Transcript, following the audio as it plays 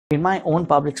In my own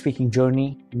public speaking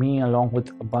journey, me along with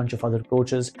a bunch of other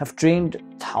coaches have trained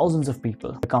thousands of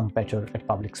people to become better at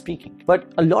public speaking.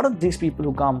 But a lot of these people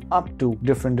who come up to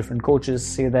different coaches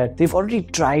say that they've already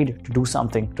tried to do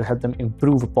something to help them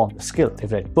improve upon the skill. They've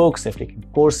read books, they've taken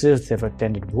courses, they've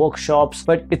attended workshops,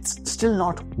 but it's still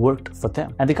not worked for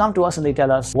them. And they come to us and they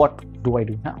tell us, what do I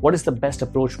do now? What is the best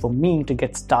approach for me to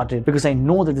get started? Because I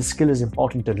know that the skill is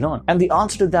important to learn. And the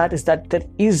answer to that is that there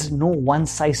is no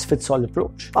one-size-fits-all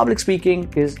approach. Public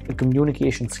speaking is a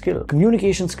communication skill.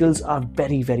 Communication skills are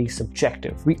very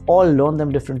subjective. We all learn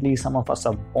them differently. Some of us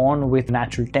are born with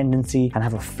natural tendency and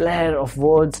have a flair of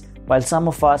words, while some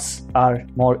of us are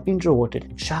more introverted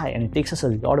and shy, and it takes us a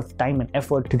lot of time and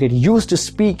effort to get used to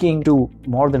speaking to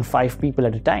more than 5 people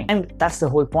at a time. And that's the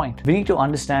whole point. We need to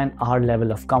understand our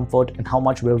level of comfort and how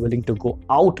much we're willing to go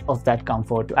out of that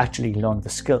comfort to actually learn the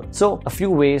skill. So a few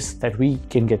ways that we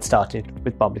can get started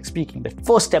with public speaking. The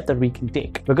first step that we can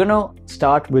take. We're going to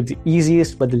start with the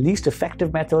easiest but the least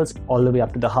effective methods all the way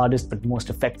up to the hardest but most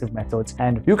effective methods.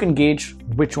 And you can gauge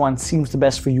which one seems the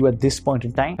best for you at this point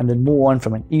in time and then move on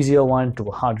from an easier one to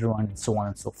a harder one and so on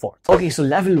and so forth. Okay, so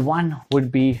level 1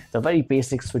 would be the very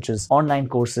basics, which is online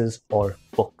courses or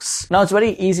books. Now, it's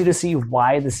very easy to see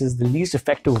why this is the least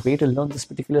effective way to learn this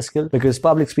particular skill, because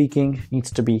public speaking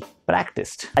needs to be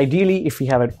practiced. Ideally, if we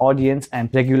have an audience and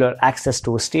regular access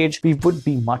to a stage, we would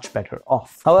be much better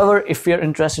off. However, if you're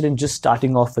interested in just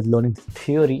starting off with learning the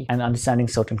theory and understanding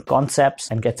certain concepts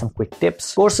and get some quick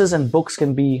tips, courses and books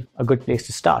can be a good place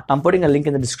to start. I'm putting a link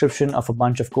in the description of a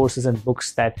bunch of courses and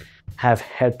books that have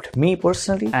helped me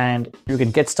personally, and you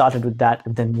can get started with that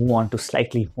and then move on to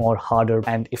slightly more harder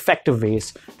and effective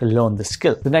ways to learn the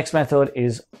skill. The next method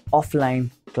is offline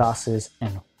classes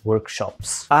and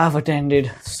workshops. I've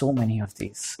attended so many of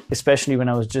these, especially when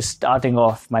I was just starting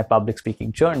off my public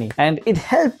speaking journey, and it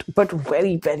helped, but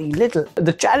very little.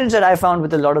 The challenge that I found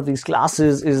with a lot of these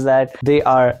classes is that they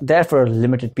are there for a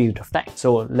limited period of time.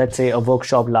 So let's say a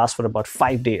workshop lasts for about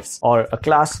 5 days, or a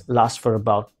class lasts for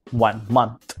about 1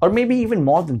 month, or maybe even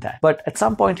more than that. But at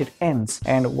some point it ends,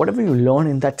 and whatever you learn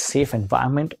in that safe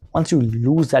environment, once you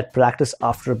lose that practice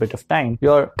after a bit of time,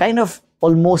 you're kind of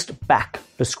almost back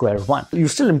to square one. You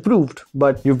still improved,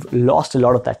 but you've lost a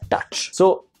lot of that touch.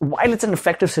 So while it's an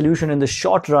effective solution in the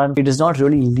short run, it does not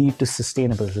really lead to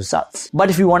sustainable results. But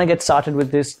if you want to get started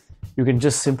with this, you can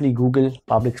just simply Google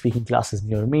public speaking classes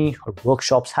near me or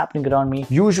workshops happening around me.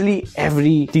 Usually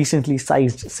every decently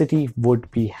sized city would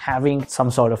be having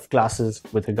some sort of classes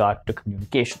with regard to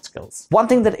communication skills. One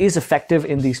thing that is effective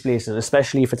in these places,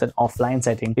 especially if it's an offline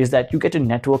setting, is that you get to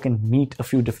network and meet a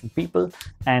few different people,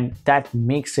 and that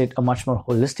makes it a much more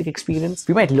holistic experience.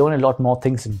 We might learn a lot more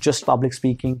things than just public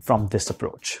speaking from this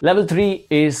approach. Level 3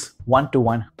 is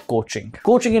one-to-one coaching.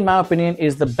 Coaching, in my opinion,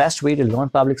 is the best way to learn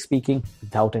public speaking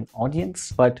without an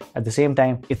audience, but at the same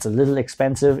time, it's a little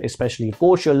expensive, especially if the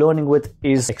coach you're learning with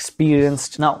is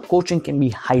experienced. Now, coaching can be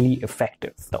highly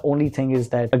effective. The only thing is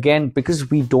that, again, because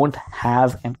we don't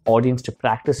have an audience to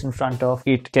practice in front of,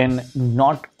 it can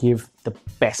not give the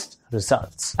best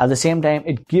results. At the same time,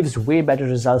 it gives way better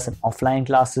results than offline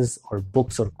classes or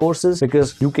books or courses,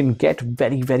 because you can get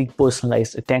very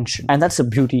personalized attention. And that's the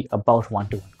beauty about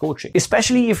one-to-one coaching.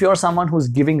 Especially if you're someone who's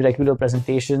giving regular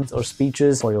presentations or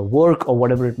speeches for your work or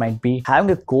whatever it might be,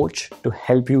 having a coach to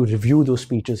help you review those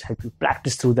speeches, help you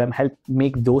practice through them, help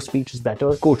make those speeches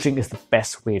better, coaching is the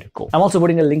best way to go. I'm also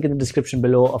putting a link in the description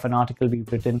below of an article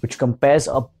we've written which compares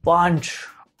a bunch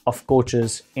of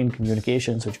coaches in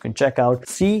communications, which you can check out.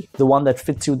 See the one that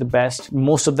fits you the best.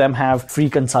 Most of them have free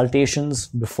consultations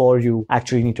before you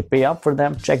actually need to pay up for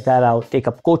them. Check that out. Take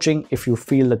up coaching if you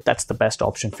feel that that's the best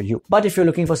option for you. But if you're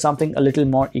looking for something a little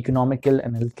more economical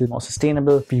and a little more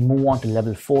sustainable, we move on to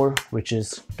level 4, which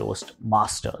is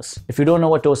Toastmasters. If you don't know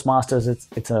what Toastmasters is,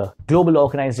 it's a global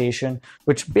organization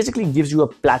which basically gives you a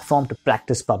platform to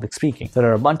practice public speaking. There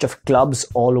are a bunch of clubs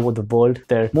all over the world.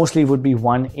 There mostly would be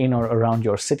one in or around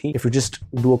your city. If you just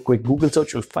do a quick Google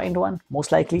search, you'll find one,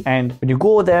 most likely. And when you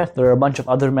go there are a bunch of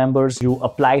other members. You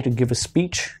apply to give a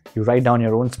speech. You write down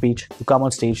your own speech. You come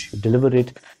on stage, you deliver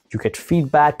it. You get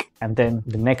feedback, and then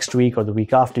the next week or the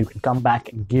week after, you can come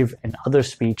back and give another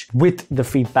speech with the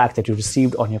feedback that you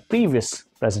received on your previous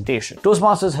presentation.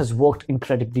 Toastmasters has worked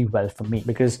incredibly well for me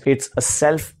because it's a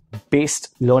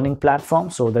based learning platform.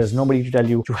 So there's nobody to tell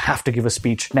you have to give a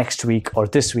speech next week or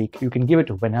this week. You can give it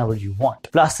whenever you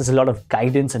want. Plus, there's a lot of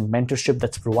guidance and mentorship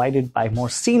that's provided by more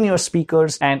senior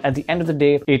speakers. And at the end of the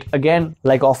day, it, again,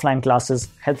 like offline classes,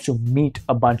 helps you meet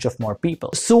a bunch of more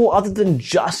people. So other than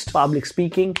just public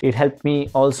speaking, it helped me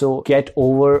also get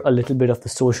over a little bit of the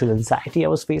social anxiety I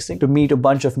was facing, to meet a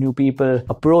bunch of new people,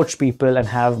 approach people, and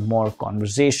have more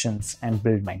conversations and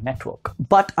build my network.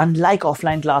 But unlike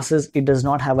offline classes, it does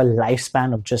not have a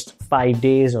lifespan of just 5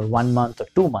 days or 1 month or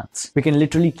 2 months. We can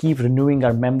literally keep renewing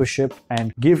our membership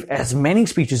and give as many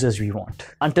speeches as we want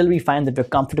until we find that we're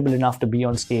comfortable enough to be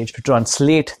on stage to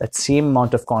translate that same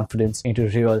amount of confidence into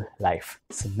real life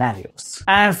scenarios.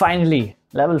 And finally,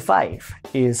 level 5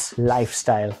 is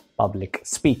lifestyle public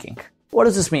speaking. What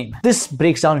does this mean? This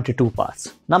breaks down into 2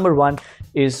 parts. Number 1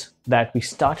 is that we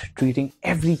start treating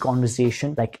every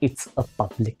conversation like it's a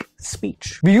public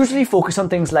speech. We usually focus on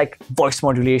things like voice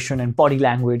modulation and body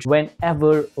language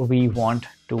whenever we want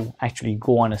to actually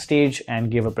go on a stage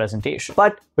and give a presentation.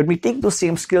 But when we take those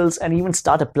same skills and even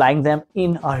start applying them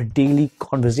in our daily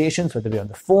conversations, whether we're on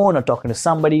the phone or talking to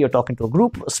somebody or talking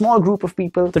to a small group of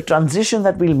people, the transition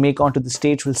that we'll make onto the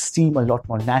stage will seem a lot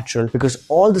more natural, because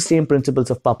all the same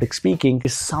principles of public speaking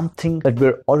is something that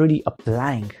we're already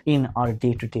applying in our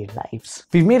day-to-day lives.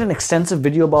 We've made an extensive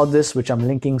video about this, which I'm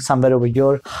linking somewhere over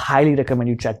here. Highly recommend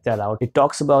you check that out. It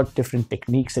talks about different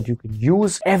techniques that you can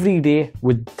use every day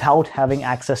without having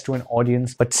access to an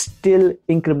audience, but still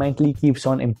incrementally keeps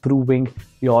on improving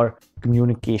your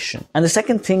communication. And the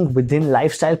second thing within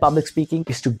lifestyle public speaking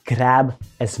is to grab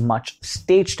as much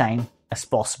stage time as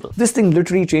possible. This thing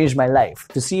literally changed my life.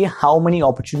 To see how many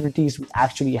opportunities we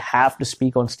actually have to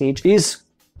speak on stage is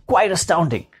quite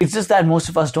astounding. It's just that most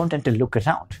of us don't tend to look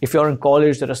around. If you're in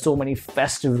college, there are so many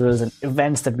festivals and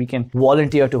events that we can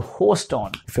volunteer to host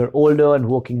on. If you're older and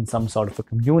working in some sort of a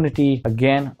community,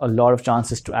 again, a lot of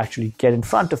chances to actually get in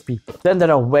front of people. Then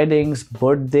there are weddings,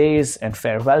 birthdays, and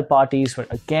farewell parties where,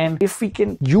 again, if we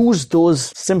can use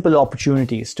those simple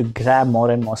opportunities to grab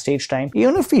more and more stage time,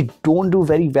 even if we don't do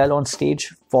very well on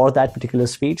stage for that particular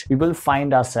speech, we will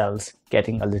find ourselves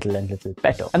getting a little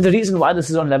better. And the reason why this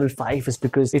is on level 5 is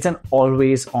because it's an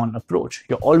always on approach.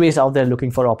 You're always out there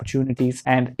looking for opportunities,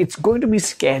 and it's going to be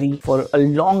scary for a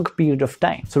long period of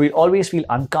time. So we always feel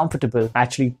uncomfortable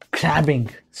actually grabbing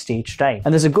stage time.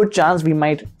 And there's a good chance we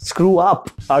might screw up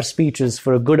our speeches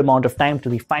for a good amount of time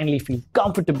till we finally feel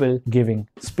comfortable giving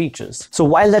speeches. So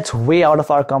while that's way out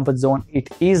of our comfort zone, it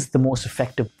is the most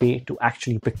effective way to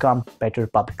actually become better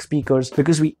public speakers,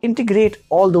 because we integrate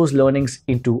all those learnings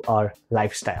into our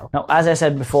lifestyle. Now, as I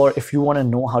said before, if you want to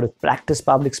know how to practice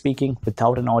public speaking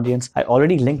without an audience, I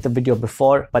already linked the video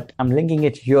before, but I'm linking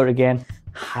it here again.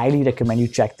 Highly recommend you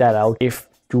check that out. If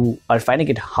you are finding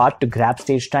it hard to grab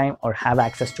stage time or have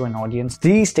access to an audience,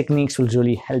 these techniques will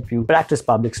really help you practice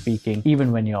public speaking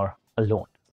even when you're alone.